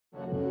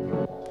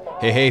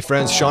Hey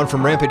friends, Sean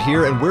from Rampant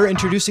here, and we're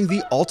introducing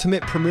the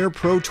Ultimate Premiere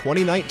Pro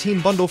 2019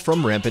 bundle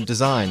from Rampant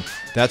Design.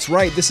 That's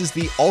right, this is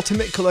the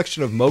ultimate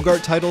collection of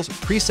MOGRT titles,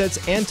 presets,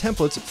 and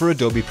templates for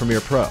Adobe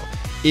Premiere Pro.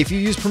 If you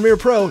use Premiere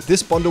Pro,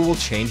 this bundle will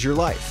change your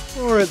life,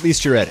 or at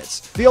least your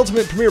edits. The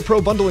Ultimate Premiere Pro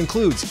bundle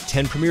includes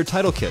 10 Premiere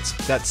title kits,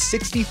 that's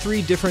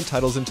 63 different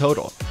titles in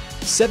total,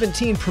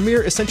 17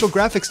 Premiere Essential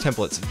Graphics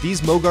templates,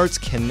 these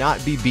MOGRTs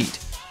cannot be beat,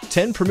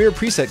 10 Premiere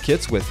preset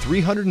kits with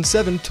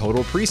 307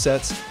 total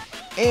presets,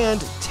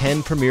 and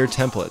 10 Premiere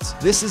templates.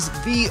 This is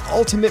the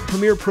Ultimate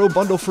Premiere Pro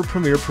bundle for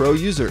Premiere Pro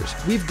users.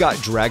 We've got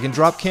drag and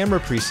drop camera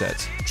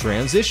presets,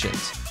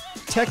 transitions,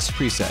 text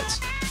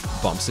presets,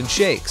 bumps and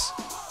shakes,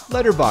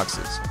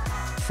 letterboxes,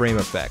 frame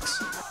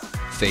effects,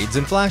 fades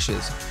and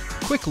flashes,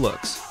 quick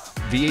looks,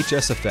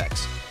 VHS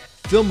effects,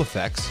 film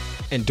effects,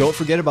 and don't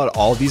forget about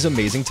all these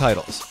amazing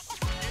titles.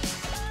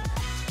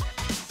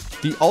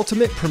 The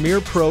Ultimate Premiere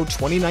Pro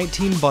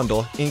 2019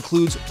 bundle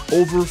includes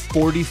over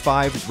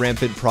 45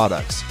 Rampant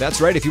products.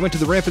 That's right, if you went to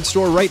the Rampant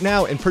store right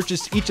now and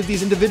purchased each of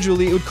these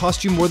individually, it would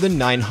cost you more than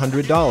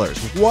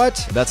 $900.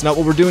 What? That's not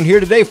what we're doing here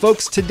today,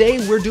 folks.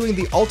 Today, we're doing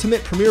the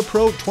Ultimate Premiere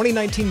Pro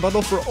 2019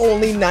 bundle for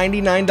only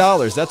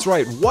 $99. That's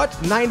right,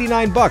 what?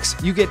 99 bucks.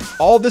 You get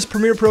all this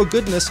Premiere Pro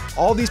goodness,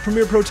 all these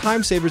Premiere Pro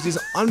time savers, these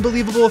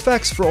unbelievable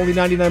effects for only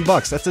 99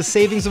 bucks. That's a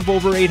savings of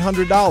over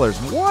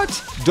 $800.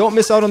 What? Don't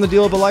miss out on the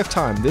deal of a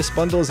lifetime. This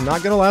bundle is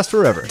not going to last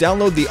forever.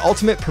 Download the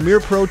Ultimate Premiere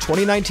Pro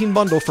 2019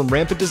 bundle from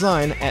Rampant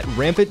Design at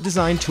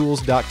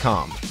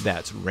rampantdesigntools.com.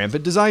 That's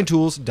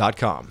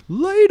rampantdesigntools.com.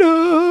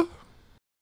 Later!